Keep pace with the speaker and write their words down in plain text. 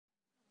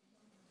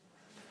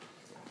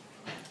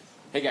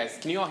Hey guys,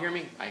 can you all hear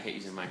me? I hate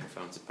using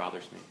microphones, it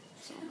bothers me.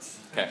 So.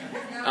 Okay.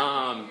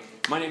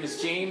 My name is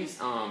James.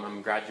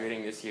 I'm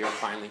graduating this year,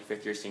 finally,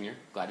 5th year senior.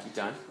 Glad to be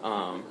done.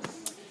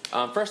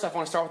 First off, I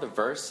want to start with a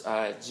verse.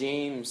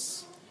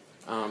 James,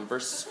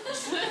 verse...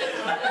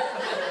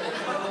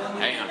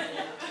 Hang on.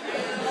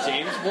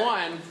 James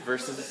 1,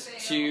 verses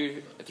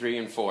 2, 3,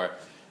 and 4.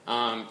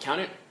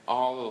 Count it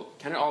all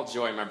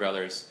joy, my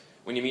brothers,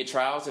 when you meet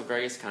trials of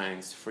various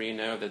kinds, for you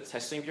know that the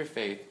testing of your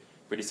faith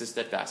produces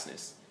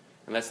steadfastness.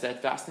 And let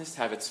steadfastness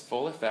have its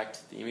full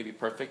effect, that you may be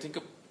perfect and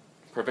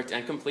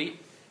complete,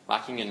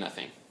 lacking in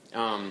nothing.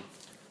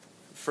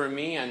 For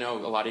me, I know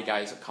a lot of you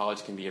guys at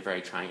college can be a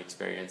very trying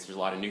experience. There's a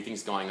lot of new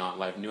things going on, a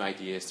lot of new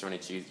ideas thrown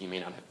at you that you may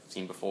not have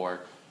seen before.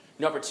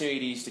 New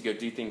opportunities to go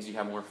do things, you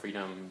have more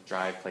freedom,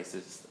 drive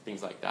places,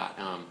 things like that.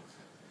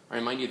 I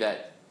remind you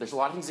that there's a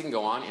lot of things that can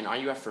go on, and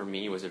RUF for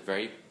me was a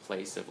very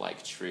place of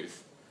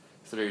truth.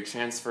 Through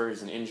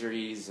transfers and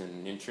injuries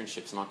and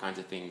internships and all kinds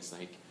of things,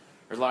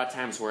 there's a lot of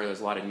times where there's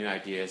a lot of new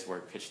ideas were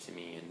pitched to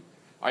me, and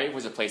RUF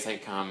was a place I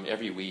could come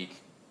every week,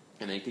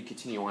 and then you could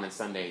continue on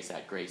Sundays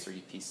at Grace or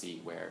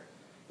UPC, where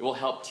it will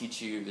help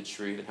teach you the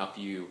truth and help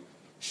you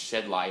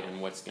shed light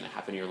on what's going to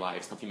happen in your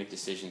lives, help you make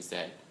decisions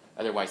that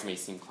otherwise may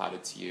seem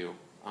clouded to you.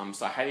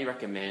 So I highly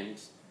recommend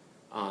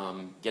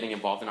getting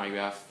involved in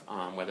RUF,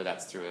 whether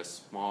that's through a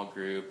small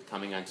group,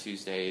 coming on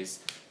Tuesdays,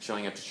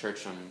 showing up to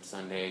church on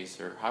Sundays,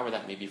 or however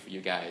that may be for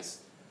you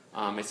guys.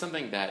 It's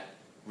something that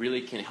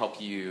really can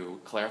help you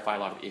clarify a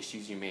lot of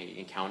issues you may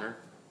encounter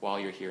while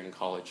you're here in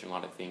college, and a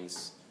lot of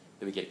things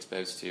that we get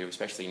exposed to,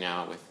 especially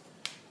now with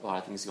a lot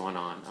of things going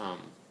on. I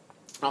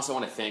also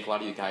want to thank a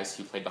lot of you guys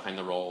who played behind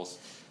the roles,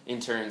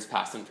 interns,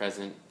 past and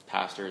present,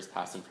 pastors,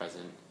 past and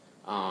present,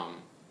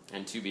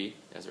 and to be,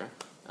 Ezra.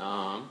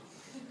 So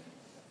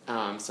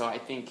I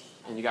think,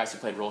 and you guys who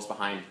played roles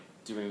behind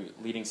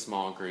leading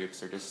small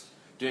groups or just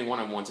doing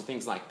one-on-ones or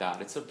things like that,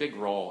 it's a big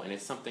role, and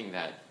it's something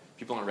that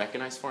people aren't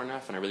recognized for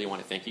enough, and I really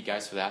want to thank you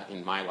guys for that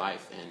in my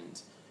life,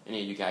 and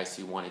any of you guys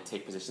who want to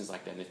take positions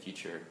like that in the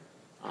future.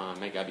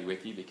 May God be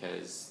with you,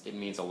 because it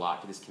means a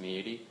lot to this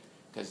community,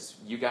 because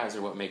you guys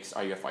are what makes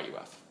RUF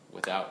RUF.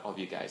 Without all of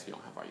you guys, we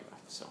don't have RUF.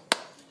 So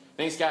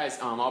thanks, guys.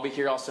 I'll be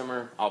here all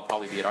summer. I'll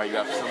probably be at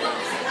RUF somewhere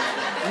else.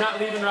 I'm not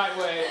leaving right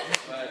away,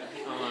 but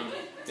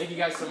thank you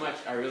guys so much.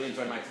 I really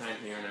enjoyed my time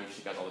here, and I wish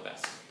you guys all the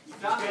best. You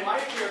found the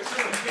light here, too.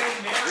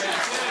 Good, man.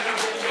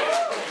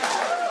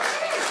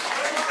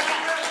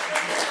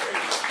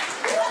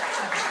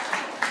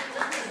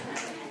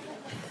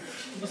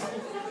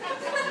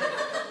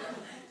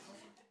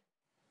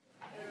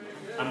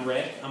 I'm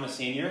Rick. I'm a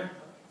senior.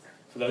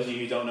 For those of you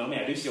who don't know me,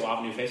 I do see a lot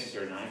of new faces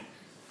here tonight.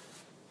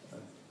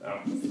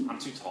 I'm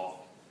too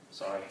tall.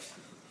 Sorry.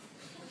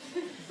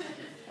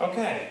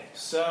 Okay,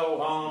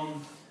 so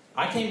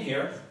I came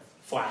here,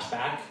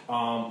 flashback,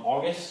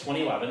 August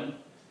 2011.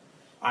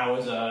 I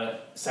was a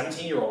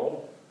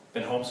 17-year-old,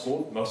 been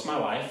homeschooled most of my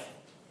life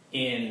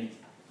in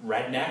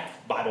redneck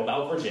Bible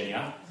Belt,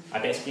 Virginia. I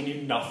basically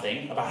knew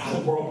nothing about how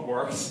the world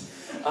works.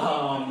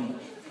 And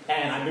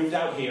I moved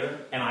out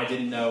here, and I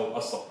didn't know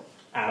a soul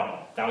at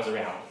all. That was the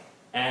reality.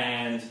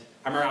 And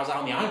I remember I was out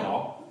on the I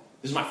Mall.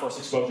 This is my first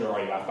exposure to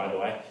RUF, by the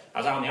way. I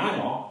was out on the I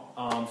Mall,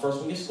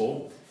 first week of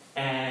school,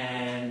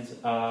 and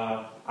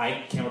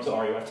I came up to the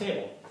RUF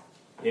table.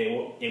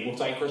 It looked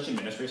like a Christian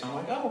ministry, so I'm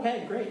like, oh,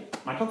 hey, great,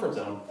 my comfort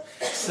zone.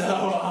 So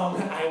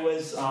I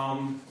was,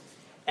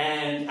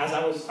 and as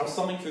I was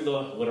thumbing through the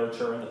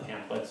literature and the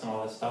pamphlets and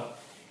all that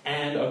stuff,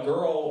 and a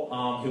girl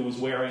who was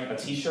wearing a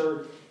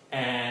T-shirt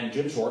and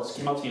gym shorts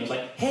came up to me and was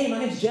like, hey, my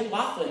name's Jen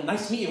Laughlin.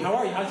 Nice to meet you. How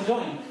are you? How's it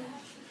going?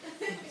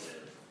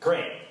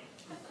 Great.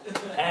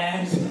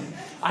 And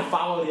I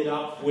followed it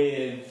up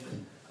with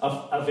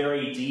a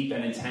very deep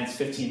and intense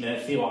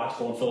 15-minute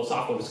theological and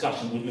philosophical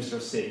discussion with Mr.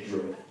 Sid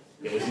Druid.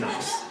 It was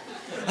nice.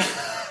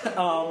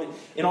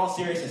 In all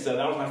seriousness, though,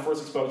 that was my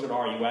first exposure to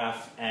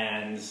RUF,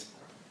 and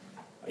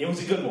it was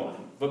a good one,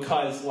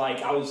 because,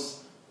 I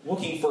was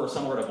looking for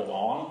somewhere to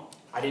belong.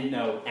 I didn't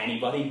know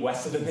anybody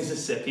west of the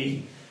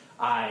Mississippi.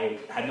 I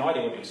had no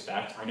idea what to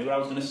expect. I knew what I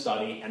was going to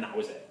study, and that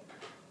was it.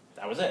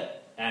 That was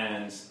it.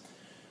 And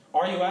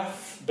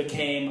RUF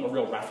became a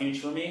real refuge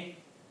for me.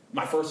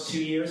 My first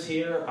 2 years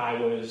here, I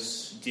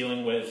was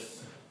dealing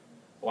with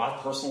a lot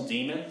of personal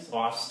demons, a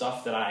lot of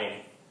stuff that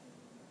I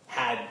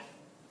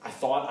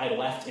thought I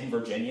left in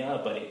Virginia,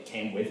 but it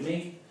came with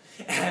me.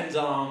 And a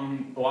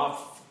lot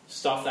of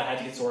stuff that I had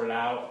to get sorted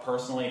out,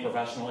 personally,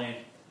 professionally,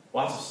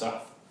 lots of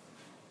stuff.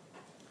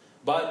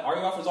 But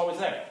RUF was always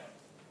there.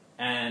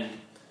 And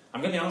I'm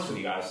going to be honest with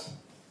you guys.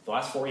 The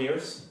last 4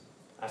 years,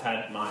 I've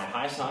had my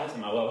highest highs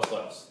and my lowest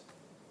lows.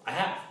 I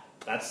have.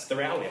 That's the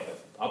reality of it.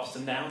 Ups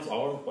and downs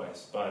all over the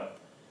place. But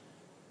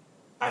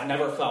I've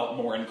never felt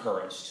more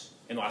encouraged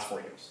in the last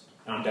 4 years.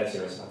 And I'm dead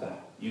serious about that.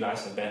 You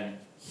guys have been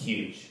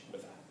huge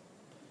with that.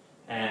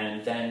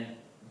 And then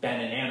Ben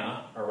and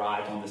Anna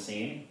arrived on the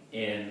scene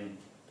in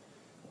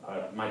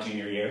my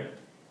junior year.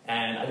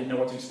 And I didn't know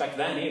what to expect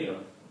then either.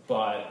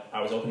 But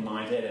I was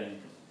open-minded,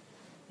 and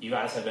you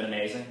guys have been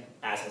amazing,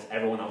 as has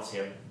everyone else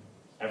here.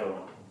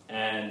 Everyone.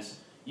 And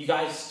you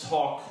guys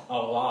talk a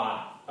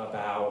lot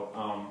about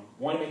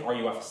wanting to make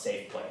RUF a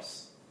safe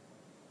place.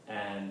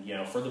 And,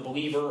 for the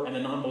believer and the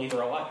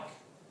non-believer alike.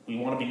 We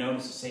want to be known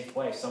as a safe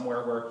place,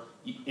 somewhere where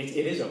it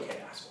is okay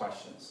to ask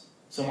questions.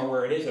 Somewhere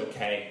where it is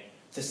okay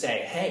to say,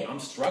 hey, I'm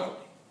struggling.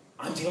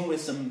 I'm dealing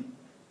with some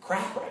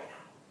crap right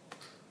now.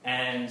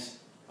 And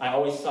I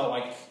always felt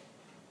like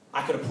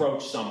I could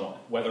approach someone,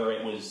 whether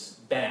it was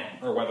Ben,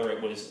 or whether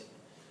it was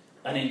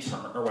an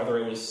intern, or whether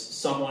it was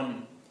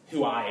someone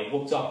who I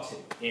looked up to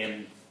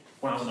when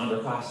I was an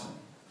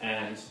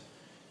underclassman.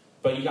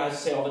 But you guys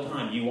say all the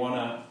time, you want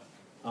to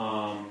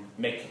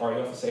make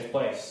RUF a safe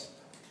place,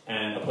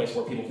 and a place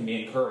where people can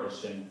be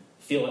encouraged and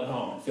feel at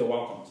home and feel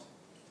welcomed.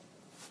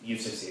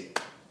 You've succeeded.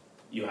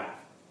 You have.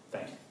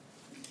 Thank you.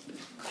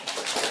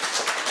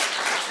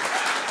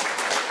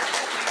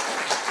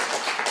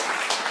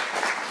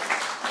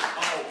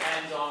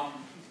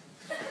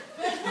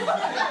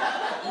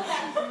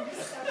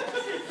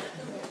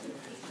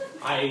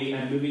 I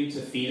am moving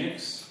to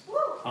Phoenix.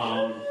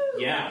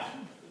 Yeah.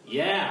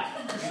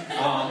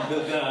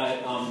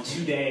 The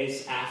 2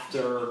 days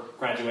after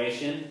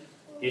graduation.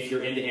 If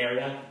you're in the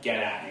area, get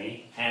at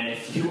me. And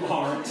if you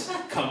aren't,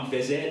 come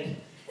visit.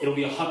 It'll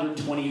be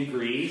 120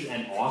 degrees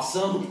and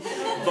awesome.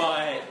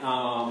 But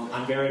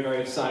I'm very, very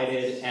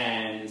excited.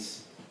 And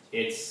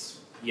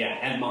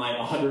and my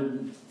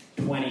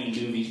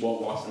 120 movies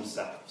won't watch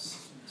themselves.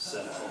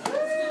 So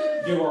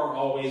you are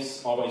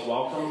always, always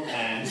welcome.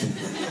 And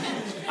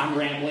I'm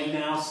rambling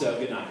now, so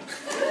good night.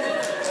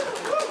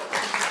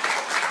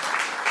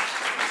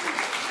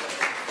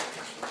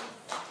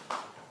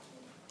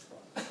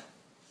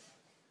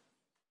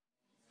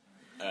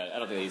 I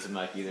don't think I use a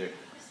mic either,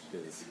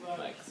 because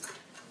mics.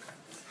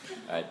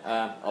 Alright,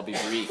 I'll be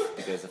brief,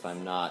 because if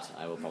I'm not,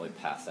 I will probably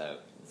pass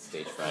out.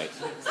 Stage fright.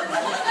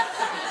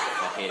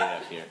 I hate it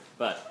up here.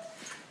 But,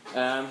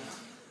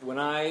 when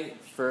I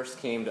first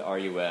came to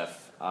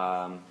RUF,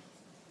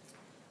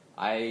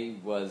 I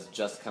was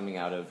just coming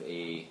out of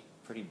a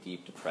pretty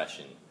deep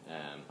depression.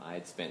 I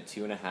had spent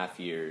 2.5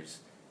 years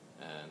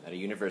at a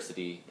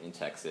university in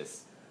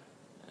Texas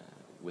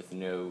with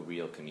no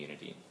real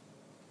community.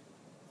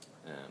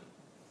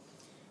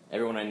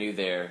 Everyone I knew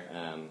there,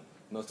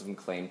 most of them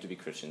claimed to be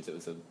Christians. It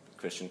was a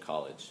Christian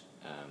college.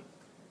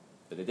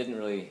 But they didn't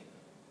really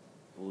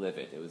live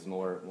it. It was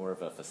more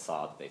of a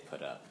facade they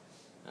put up.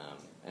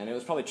 And it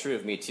was probably true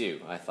of me too.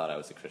 I thought I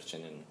was a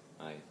Christian and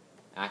I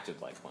acted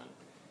like one.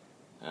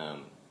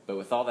 But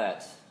with all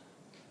that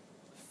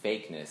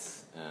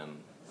fakeness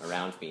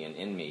around me and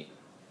in me,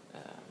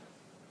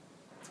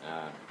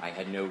 I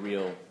had no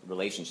real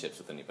relationships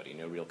with anybody,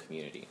 no real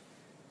community.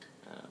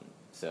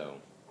 So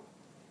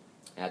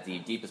at the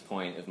deepest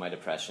point of my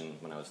depression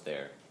when I was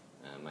there,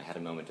 I had a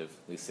moment of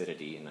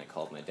lucidity and I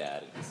called my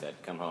dad and he said,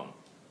 come home.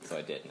 So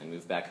I did, and I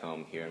moved back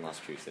home here in Las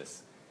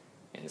Cruces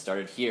and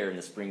started here in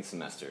the spring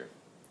semester.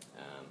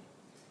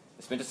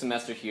 I spent a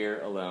semester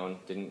here alone,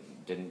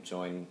 didn't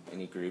join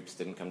any groups,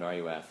 didn't come to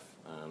RUF.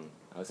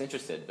 I was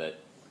interested, but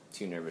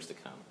too nervous to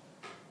come.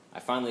 I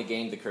finally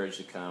gained the courage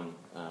to come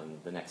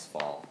the next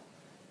fall,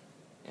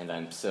 and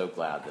I'm so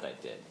glad that I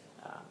did.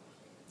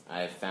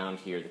 I have found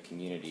here the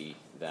community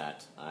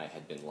that I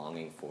had been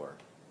longing for,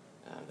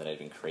 that I'd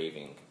been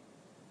craving,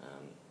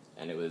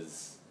 and it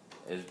has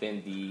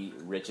been the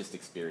richest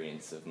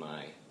experience of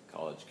my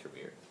college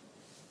career.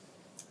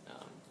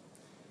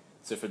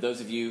 So for those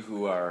of you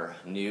who are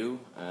new,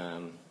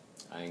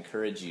 I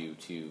encourage you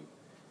to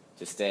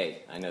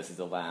stay. I know this is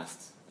the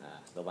last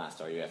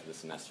RUF of the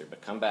semester,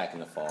 but come back in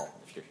the fall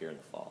if you're here in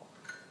the fall.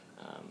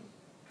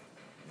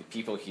 The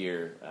people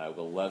here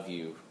will love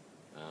you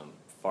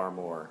far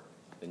more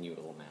than you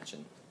will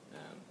imagine.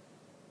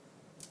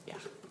 I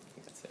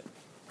think that's it.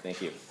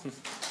 Thank you.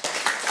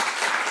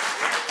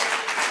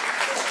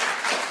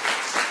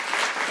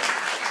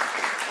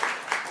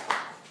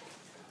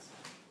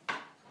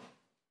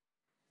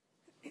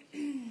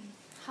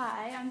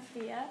 Hi, I'm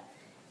Thea.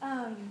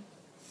 I'm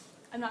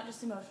not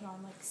just emotional,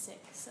 I'm like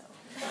sick, so.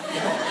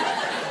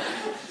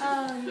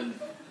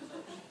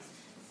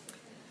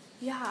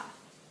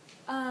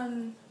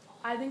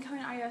 I've been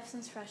coming to RUF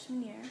since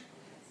freshman year.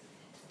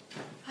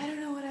 I don't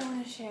know what I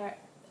want to share.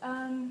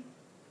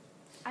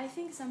 I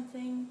think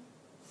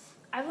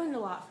I've learned a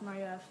lot from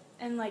RUF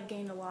and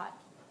gained a lot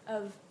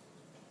of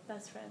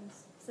best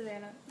friends.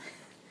 Savannah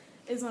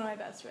is one of my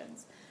best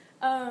friends.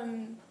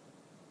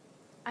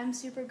 I'm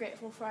super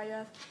grateful for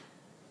RUF.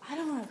 I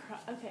don't want to cry.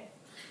 Okay.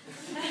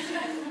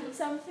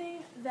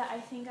 Something that I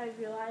think I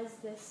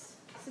realized this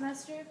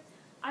semester,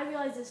 I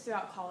realized this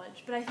throughout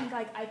college, but I think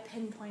I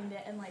pinpointed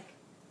it.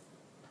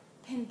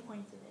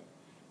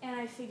 And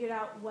I figured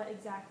out what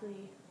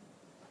exactly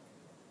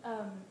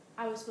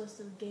I was supposed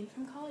to gain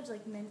from college,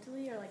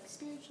 mentally or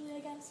spiritually, I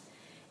guess.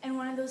 And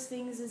one of those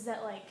things is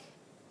that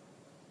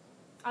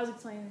I was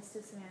explaining this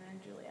to Savannah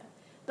and Julia,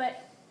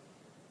 but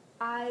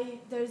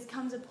there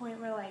comes a point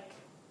where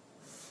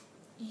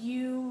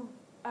you,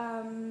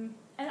 and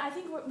I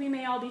think we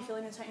may all be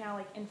feeling this right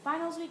now, in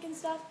finals week and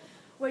stuff,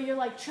 where you're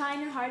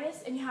trying your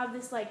hardest and you have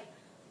this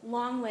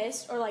long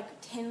list or like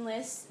 10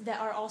 lists that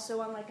are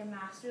also on like a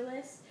master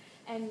list,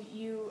 and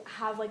you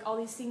have like all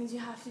these things you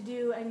have to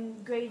do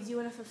and grades you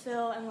want to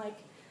fulfill and like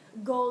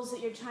goals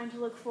that you're trying to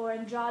look for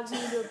and jobs you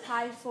need to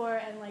apply for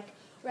and like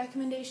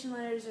recommendation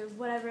letters or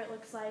whatever it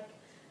looks like,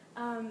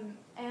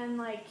 and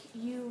like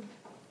you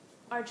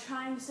are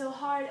trying so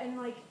hard and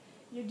like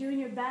you're doing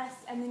your best,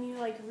 and then you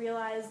like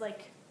realize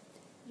like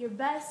your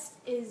best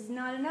is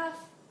not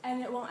enough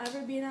and it won't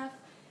ever be enough,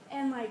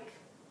 and like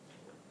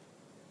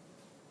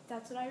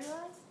that's what I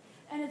realized.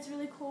 And it's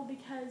really cool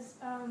because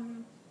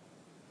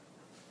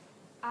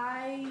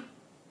I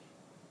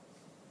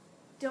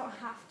don't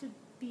have to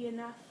be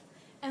enough,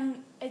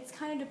 and it's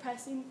kind of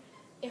depressing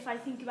if I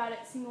think about it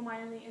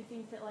single-mindedly and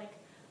think that like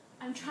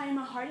I'm trying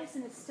my hardest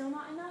and it's still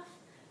not enough,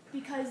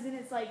 because then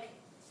it's like,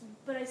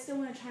 but I still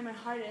want to try my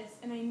hardest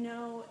and I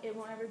know it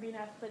won't ever be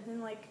enough, but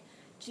then like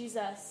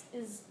Jesus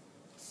is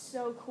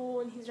so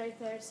cool and he's right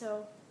there.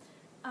 So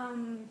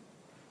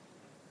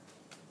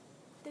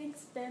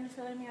thanks Ben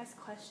for letting me ask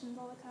questions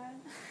all the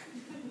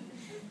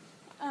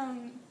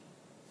time.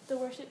 The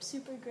worship's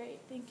super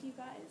great. Thank you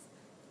guys.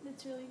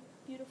 It's really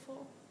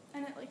beautiful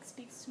and it like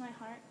speaks to my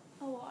heart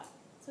a lot.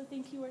 So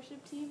thank you,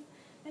 worship team.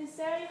 And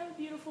Sarah, you have a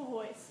beautiful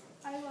voice.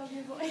 I love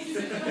your voice.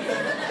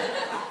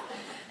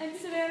 And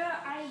Savannah,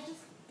 I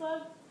just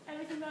love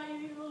everything about you,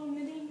 your little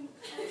knitting.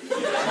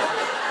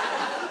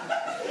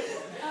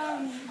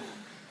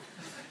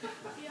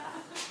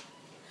 Yeah.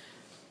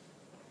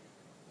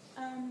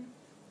 I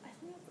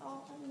think that's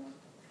all. I don't know.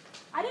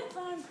 I didn't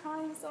plan on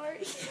crying, sorry.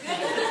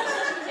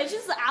 It's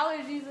just the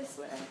allergies, I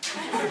swear.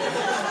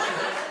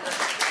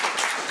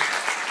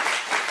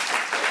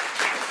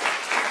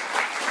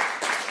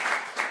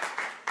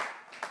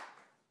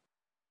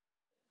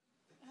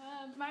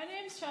 My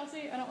name's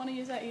Chelsea. I don't want to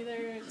use that either.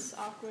 It's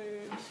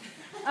awkward.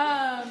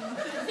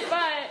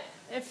 But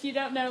if you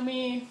don't know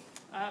me,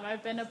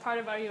 I've been a part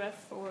of RUF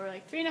for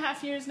like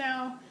 3.5 years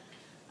now.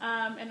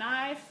 And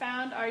I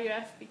found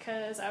RUF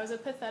because I was a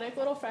pathetic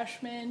little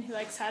freshman who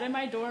like sat in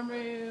my dorm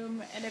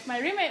room, and if my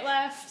roommate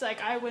left, like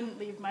I wouldn't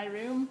leave my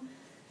room.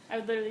 I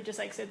would literally just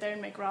like sit there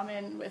and make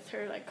ramen with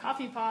her like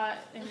coffee pot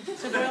and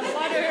some boiled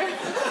water.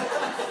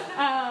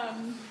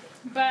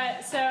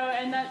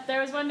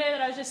 There was one day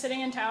that I was just sitting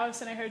in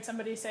Taos and I heard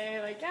somebody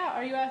say like, yeah,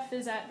 RUF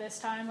is at this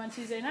time on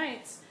Tuesday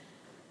nights.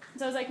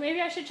 So I was like,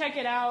 maybe I should check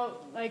it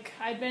out. Like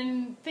I'd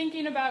been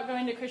thinking about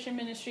going to Christian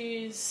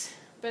ministries,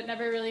 but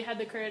never really had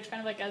the courage, kind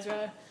of like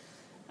Ezra.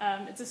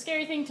 It's a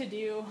scary thing to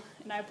do,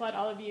 and I applaud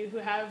all of you who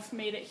have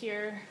made it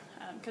here,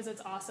 because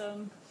it's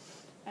awesome,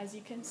 as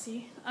you can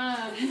see.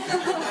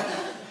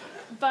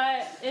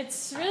 But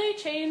it's really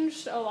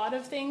changed a lot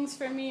of things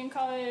for me in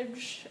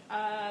college.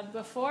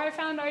 Before I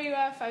found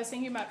RUF, I was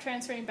thinking about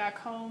transferring back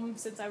home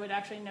since I would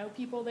actually know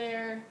people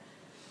there.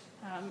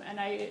 And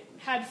I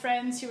had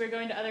friends who were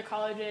going to other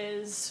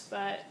colleges,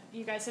 but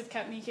you guys have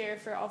kept me here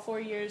for all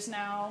 4 years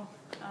now.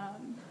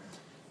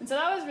 And so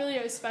that was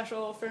really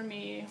special for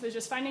me, was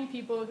just finding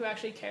people who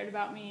actually cared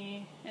about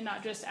me and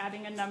not just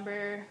adding a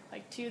number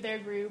like to their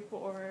group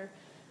or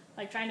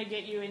like trying to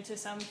get you into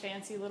some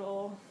fancy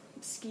little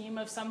scheme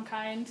of some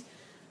kind.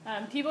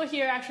 People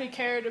here actually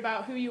cared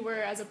about who you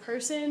were as a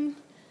person,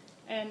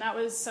 and that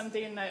was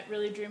something that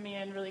really drew me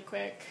in really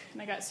quick,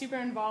 and I got super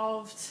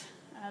involved.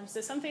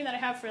 So something that I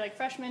have for like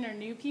freshmen or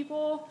new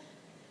people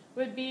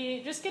would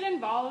be just get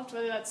involved,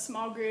 whether that's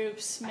small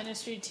groups,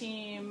 ministry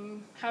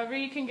team, however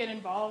you can get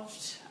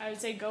involved. I would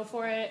say go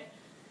for it,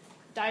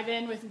 dive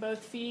in with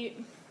both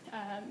feet.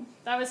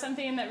 That was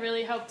something that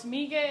really helped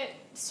me get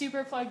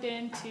super plugged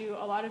into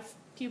a lot of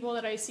people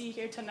that I see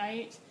here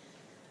tonight.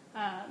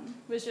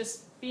 Was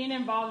just being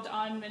involved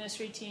on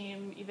ministry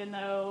team, even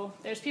though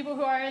there's people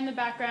who are in the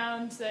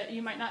background that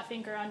you might not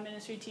think are on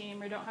ministry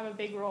team or don't have a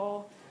big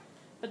role,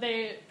 but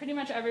pretty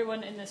much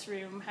everyone in this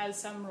room has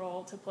some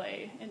role to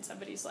play in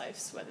somebody's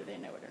lives, whether they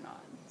know it or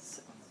not.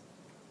 So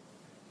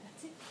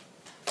that's it.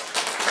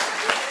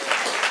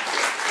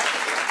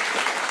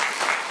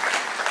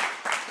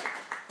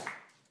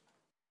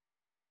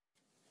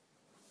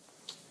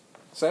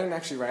 So I didn't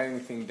actually write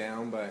anything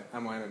down, but I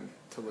wanted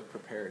to look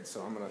prepared,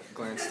 so I'm going to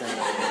glance down at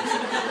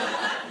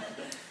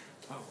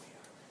oh,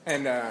 yeah.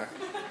 And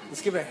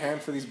let's give it a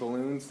hand for these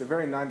balloons. They're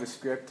very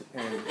nondescript,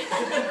 and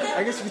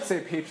I guess you could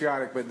say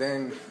patriotic, but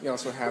then you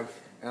also have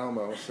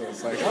Elmo, so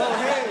it's like, oh,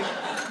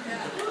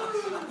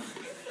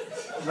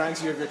 hey!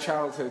 Reminds you of your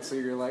childhood, so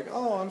you're like,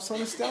 oh, I'm so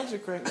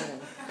nostalgic right now.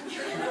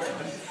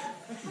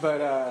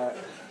 But,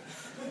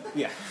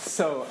 yeah,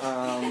 so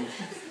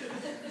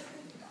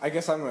I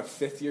guess I'm a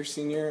fifth-year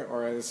senior,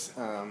 or as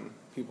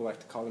people like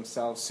to call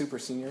themselves, super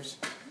seniors.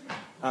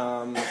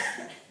 And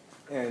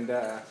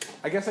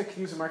I guess I could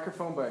use a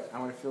microphone, but I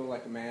want to feel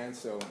like a man,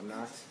 so I'm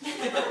not.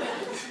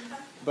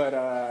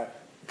 But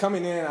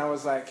coming in, I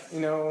was like,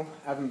 I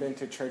haven't been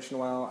to church in a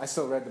while. I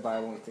still read the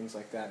Bible and things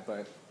like that,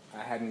 but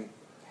I hadn't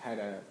had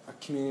a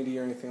community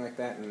or anything like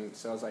that. And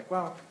so I was like,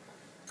 well,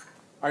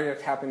 RUF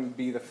happened to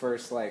be the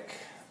first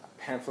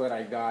pamphlet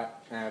I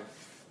got. I have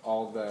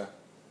all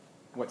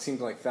what seemed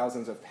like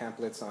thousands of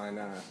pamphlets on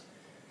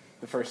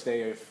the first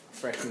day of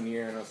freshman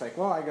year, and I was like,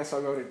 well, I guess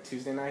I'll go to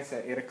Tuesday nights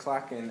at 8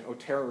 o'clock in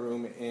Otero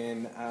Room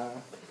in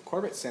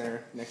Corbett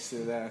Center next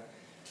to the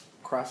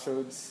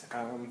Crossroads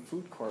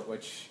food court,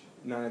 which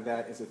none of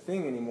that is a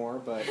thing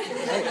anymore, but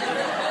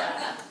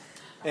hey.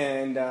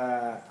 And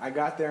I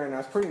got there, and I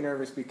was pretty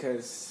nervous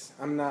because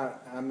I'm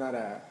not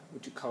a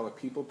what you call a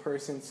people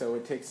person, so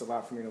it takes a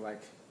lot for me to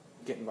like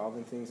get involved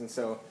in things. And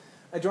so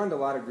I joined a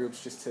lot of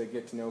groups just to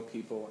get to know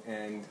people,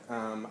 and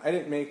I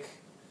didn't make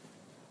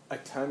a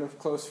ton of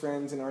close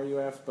friends in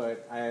RUF,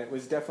 but it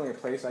was definitely a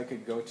place I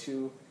could go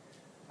to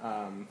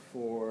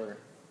for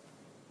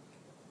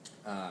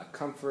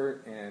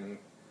comfort and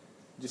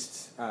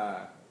just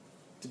to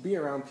be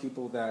around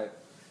people that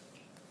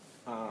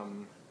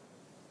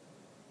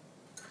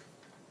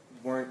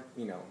weren't,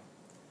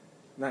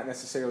 not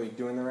necessarily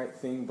doing the right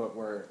thing, but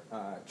were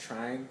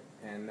trying.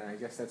 And I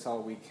guess that's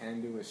all we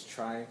can do is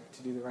try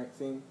to do the right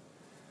thing.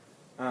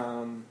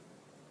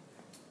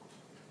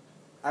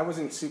 I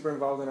wasn't super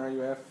involved in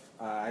RUF.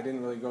 I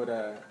didn't really go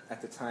to,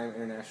 at the time,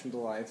 International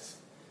Delights.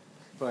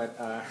 But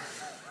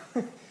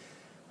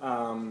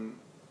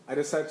I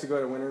decided to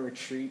go to Winter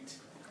Retreat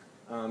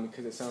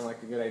because it sounded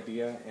like a good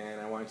idea, and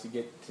I wanted to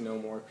get to know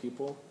more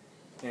people.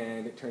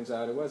 And it turns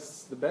out it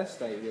was the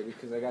best idea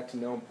because I got to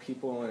know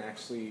people, and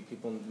actually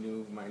people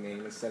knew my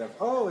name instead of,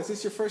 oh, is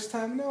this your first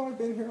time? No, I've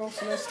been here all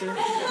semester.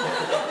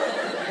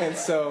 And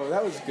so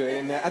that was good.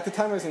 And at the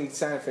time I was in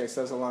Santa Fe,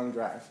 so that was a long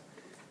drive.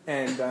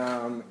 And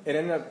it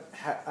ended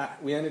up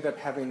we ended up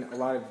having a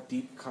lot of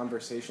deep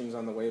conversations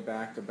on the way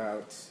back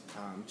about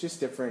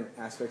just different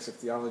aspects of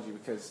theology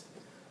because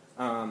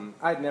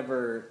I'd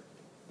never,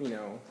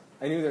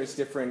 I knew there's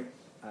different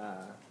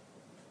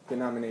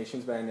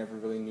denominations, but I never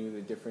really knew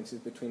the differences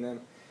between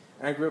them.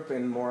 And I grew up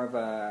in more of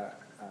a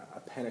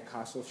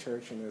Pentecostal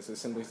church, and it was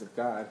Assemblies of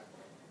God.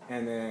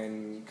 And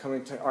then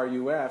coming to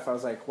RUF, I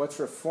was like, what's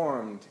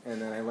Reformed?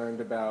 And then I learned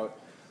about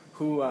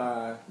who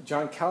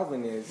John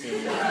Calvin is,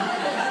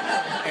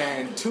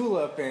 and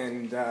Tulip,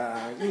 and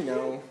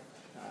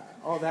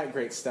all that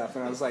great stuff.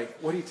 And I was like,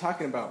 what are you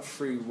talking about?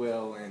 Free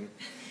will and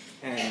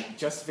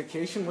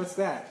justification? What's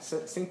that?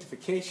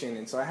 Sanctification.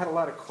 And so I had a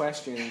lot of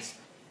questions,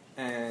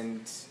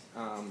 and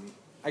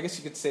I guess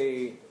you could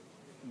say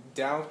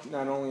doubt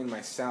not only in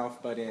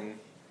myself, but in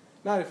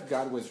not if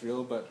God was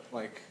real, but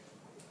like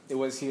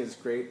was he as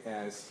great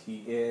as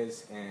he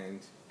is, and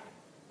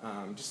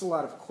just a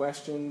lot of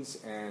questions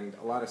and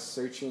a lot of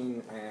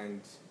searching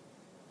and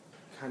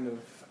kind of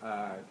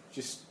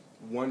just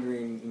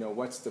wondering,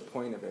 what's the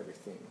point of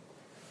everything.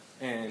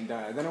 And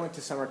then I went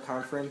to summer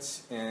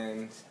conference,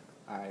 and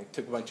I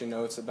took a bunch of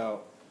notes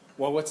about,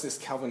 well, what's this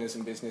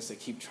Calvinism business? They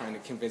keep trying to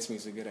convince me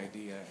it's a good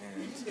idea.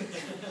 And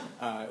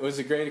it was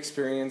a great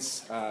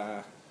experience.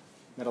 Met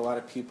a lot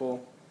of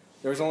people.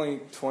 There was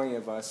only 20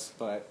 of us,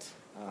 but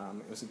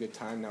it was a good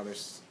time. Now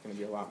there's going to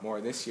be a lot more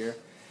this year.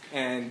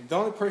 And the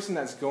only person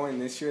that's going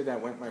this year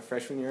that went my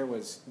freshman year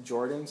was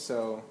Jordan,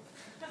 so,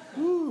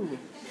 woo,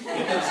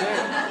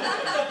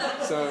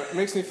 8%. So it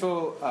makes me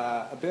feel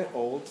a bit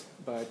old,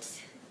 but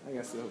I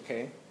guess it's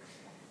okay.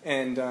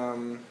 And,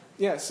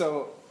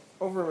 so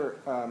over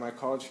my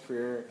college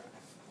career,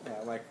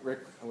 like Rick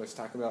was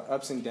talking about,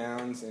 ups and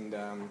downs and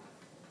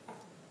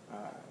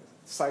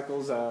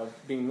cycles of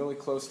being really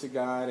close to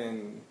God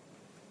and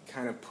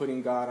kind of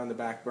putting God on the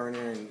back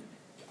burner, and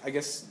I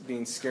guess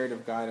being scared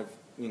of God, of,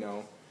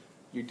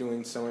 you're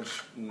doing so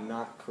much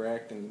not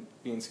correct, and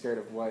being scared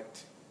of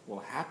what will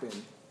happen,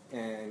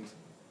 and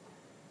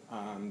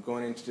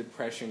going into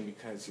depression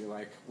because you're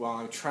like, well,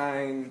 I'm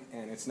trying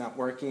and it's not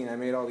working. I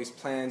made all these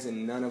plans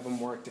and none of them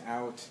worked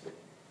out.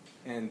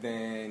 And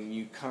then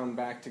you come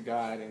back to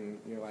God and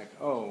you're like,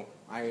 oh,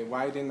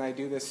 why didn't I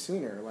do this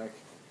sooner? Like,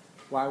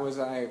 why was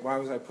I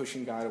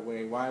pushing God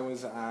away? Why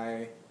was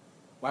I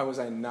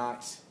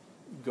not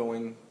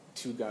going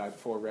to God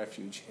for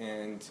refuge?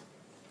 And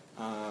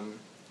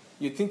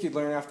you'd think you'd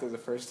learn after the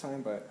first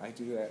time, but I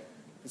do that,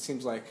 it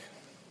seems like,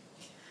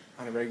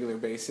 on a regular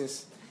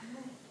basis.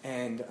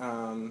 And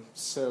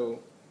it's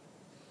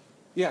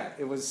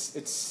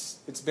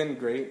been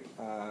great.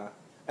 I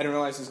didn't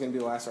realize it was going to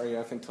be the last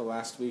RUF until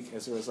last week.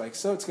 Ezra was like,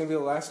 so it's going to be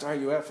the last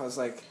RUF? I was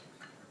like,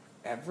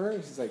 ever?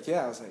 He's like,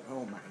 yeah. I was like,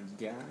 oh my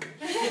God.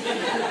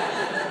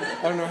 I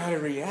don't know how to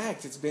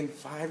react. It's been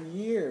 5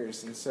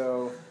 years. And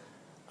so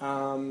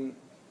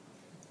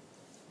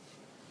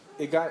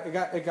it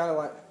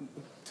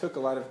took a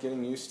lot of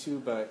getting used to,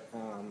 but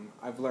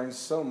I've learned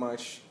so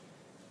much,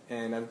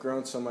 and I've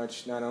grown so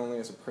much, not only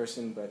as a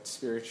person but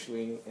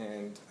spiritually,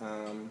 and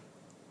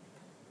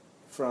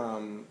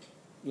from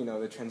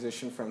the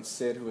transition from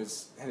Sid, who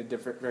had a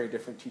very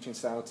different teaching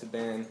style, to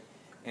Ben,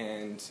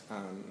 and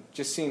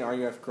just seeing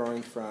RUF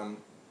growing from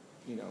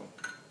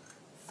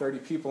 30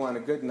 people on a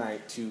good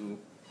night to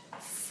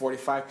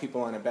 45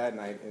 people on a bad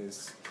night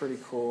is pretty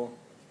cool.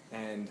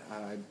 And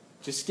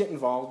just get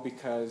involved,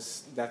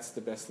 because that's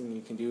the best thing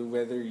you can do,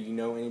 whether you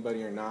know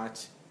anybody or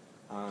not.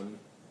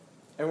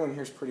 Everyone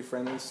here is pretty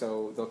friendly,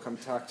 so they'll come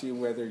talk to you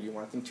whether you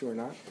want them to or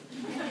not,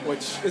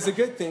 which is a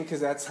good thing, because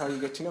that's how you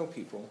get to know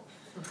people.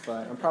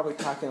 But I'm probably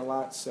talking a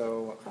lot,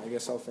 so I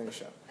guess I'll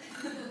finish up.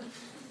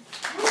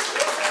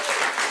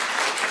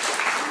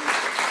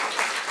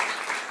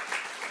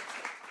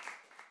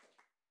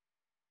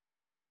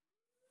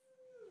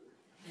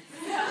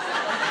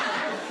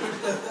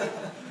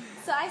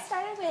 So I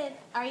started with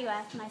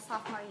RUF my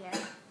sophomore year,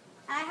 and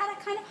I had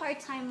a kind of hard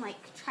time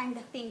trying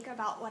to think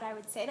about what I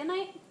would say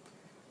tonight.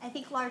 I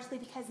think largely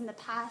because in the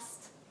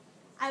past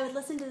I would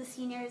listen to the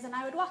seniors and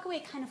I would walk away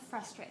kind of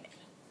frustrated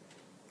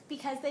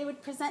because they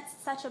would present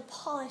such a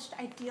polished,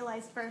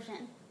 idealized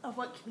version of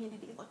what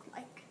community looked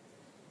like.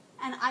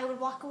 And I would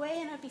walk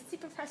away and I'd be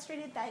super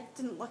frustrated that it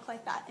didn't look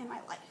like that in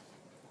my life.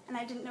 And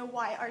I didn't know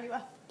why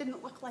RUF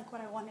didn't look like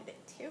what I wanted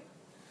it to.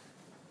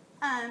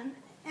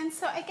 And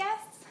so I guess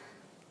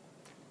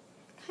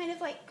kind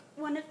of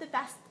one of the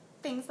best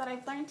things that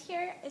I've learned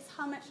here is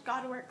how much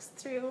God works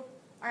through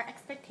our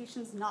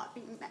expectations not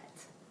being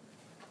met.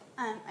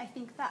 I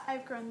think that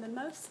I've grown the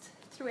most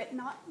through it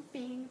not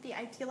being the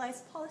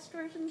idealized, polished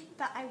version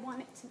that I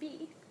want it to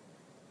be.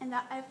 And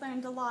that I've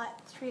learned a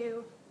lot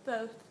through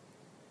both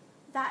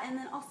that and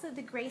then also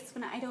the grace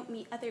when I don't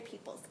meet other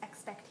people's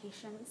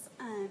expectations.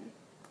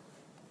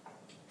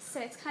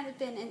 So it's kind of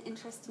been an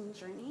interesting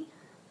journey.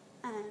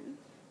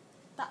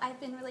 But I've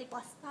been really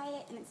blessed by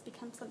it, and it's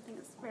become something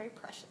that's very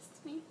precious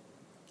to me.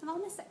 And I'll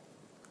miss it.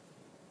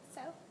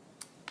 So,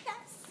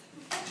 yes.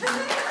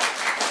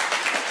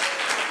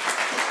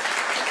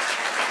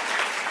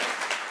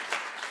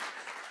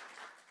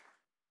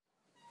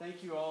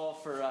 Thank you all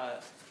for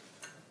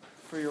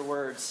your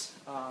words.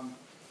 I'm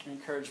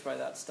encouraged by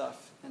that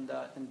stuff and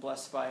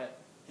blessed by it.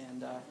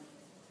 And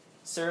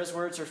Sarah's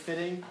words are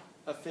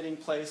a fitting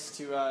place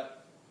to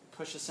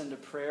push us into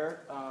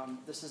prayer.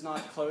 This is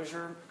not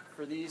closure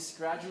for these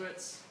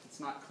graduates. It's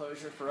not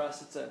closure for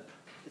us.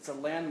 It's a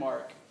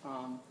landmark.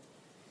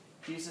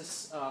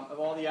 Jesus, of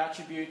all the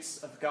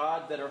attributes of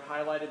God that are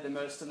highlighted the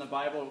most in the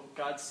Bible,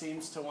 God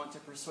seems to want to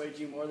persuade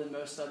you more than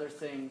most other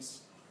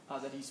things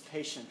that he's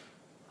patient.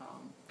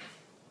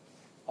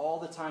 All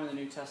the time in the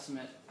New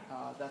Testament,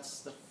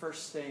 that's the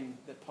first thing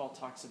that Paul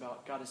talks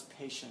about. God is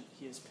patient.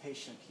 He is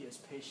patient. He is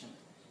patient.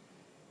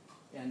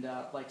 And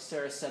like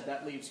Sarah said,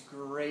 that leaves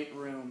great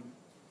room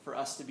for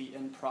us to be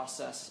in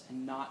process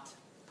and not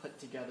put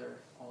together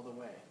all the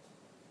way.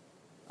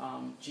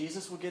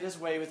 Jesus will get his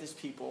way with his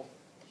people.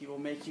 He will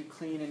make you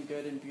clean and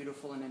good and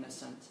beautiful and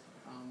innocent.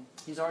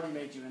 He's already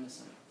made you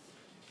innocent,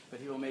 but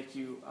he will make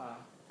you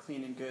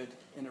clean and good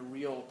in a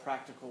real,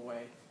 practical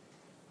way.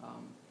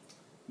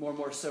 More and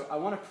more. So I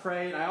want to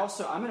pray, and I'm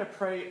going to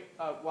pray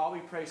while we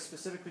pray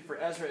specifically for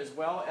Ezra as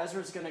well.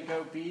 Ezra's going to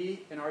go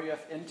be an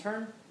RUF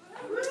intern.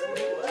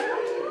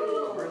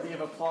 Worthy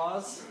of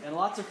applause and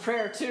lots of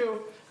prayer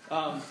too.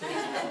 But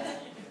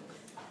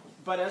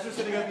Ezra's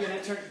going to go be an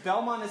intern.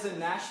 Belmont is in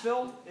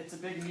Nashville. It's a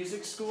big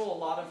music school. A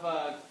lot of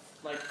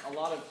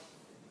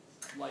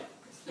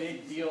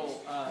big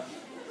deal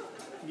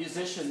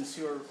musicians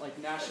who are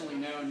nationally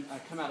known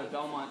come out of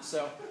Belmont.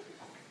 So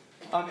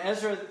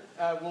Ezra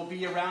will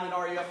be around in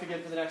RUF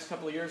again for the next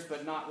couple of years,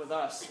 but not with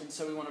us. And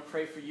so we want to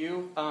pray for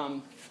you.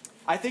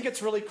 I think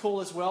it's really cool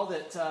as well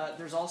that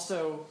there's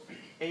also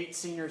 8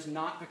 seniors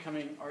not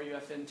becoming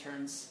RUF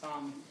interns.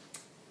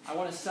 I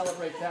want to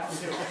celebrate that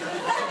too.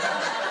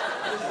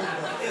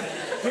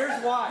 Here's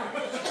why.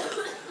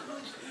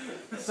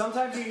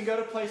 Sometimes you can go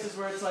to places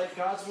where it's like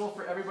God's will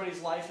for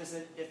everybody's life is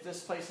that if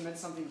this place meant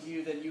something to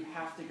you, then you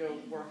have to go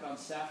work on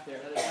staff there.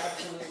 That is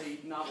absolutely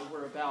not what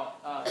we're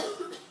about.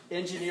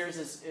 Engineers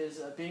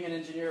is being an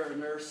engineer or a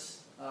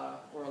nurse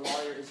or a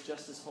lawyer is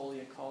just as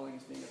holy a calling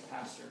as being a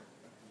pastor.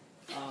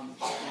 And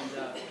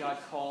God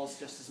calls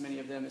just as many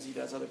of them as he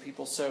does other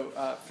people. So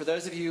for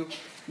those of you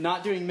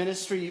not doing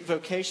ministry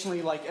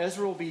vocationally like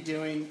Ezra will be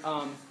doing,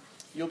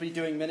 you'll be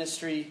doing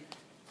ministry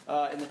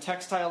in the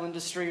textile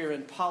industry or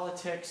in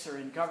politics or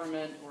in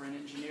government or in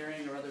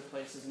engineering or other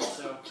places. And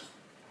so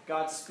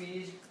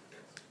Godspeed.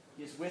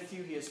 He is with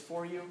you. He is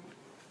for you.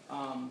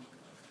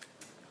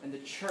 And the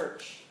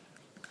church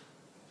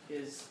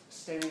is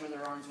standing with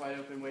her arms wide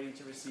open waiting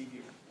to receive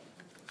you.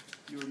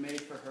 You were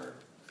made for her.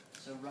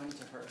 So run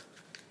to her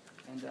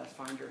and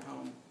find your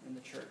home in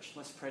the church.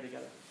 Let's pray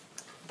together.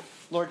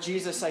 Lord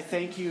Jesus, I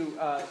thank you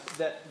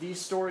that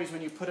these stories,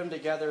 when you put them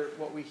together,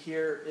 what we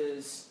hear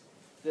is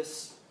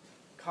this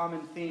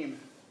common theme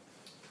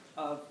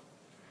of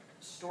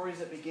stories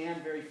that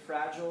began very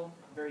fragile,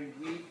 very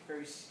weak,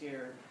 very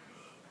scared.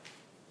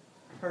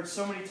 I've heard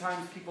so many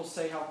times people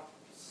say how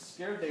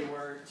scared they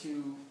were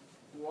to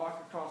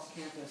walk across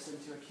campus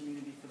into a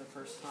community for the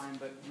first time,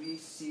 but we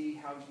see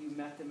how you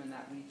met them in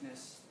that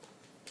weakness.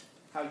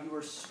 How you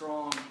are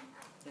strong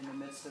in the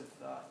midst of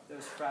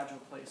those fragile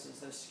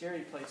places, those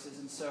scary places.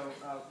 And so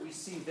we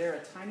see there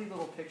a tiny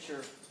little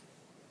picture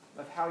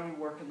of how you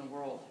work in the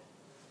world.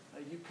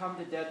 You come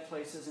to dead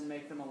places and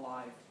make them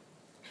alive.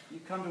 You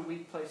come to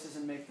weak places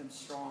and make them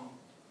strong.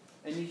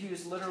 And you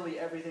use literally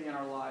everything in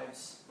our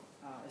lives.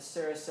 As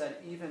Sarah said,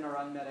 even our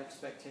unmet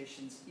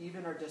expectations,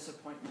 even our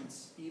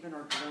disappointments, even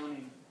our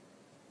groaning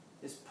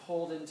is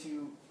pulled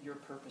into your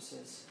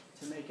purposes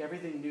to make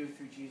everything new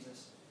through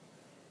Jesus.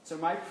 So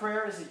my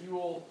prayer is that you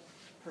will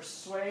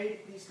persuade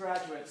these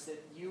graduates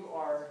that you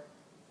are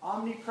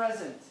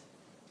omnipresent.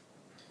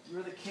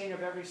 You're the king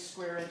of every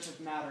square inch of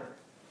matter.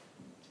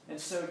 And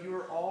so you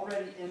are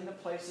already in the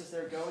places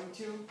they're going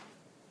to.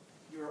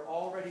 You are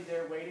already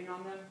there waiting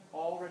on them,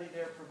 already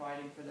there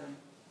providing for them.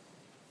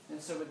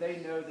 And so would they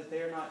know that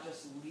they are not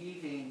just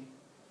leaving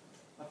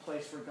a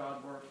place where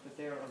God works, but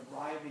they are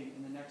arriving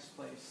in the next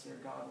place where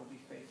God will be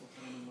faithful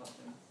to them and love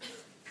them.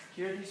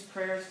 Hear these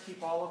prayers.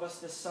 Keep all of us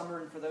this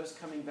summer, and for those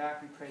coming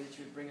back, we pray that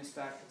you would bring us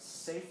back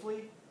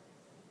safely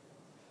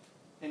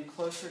and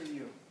closer to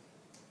you.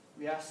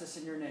 We ask this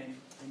in your name.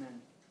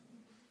 Amen.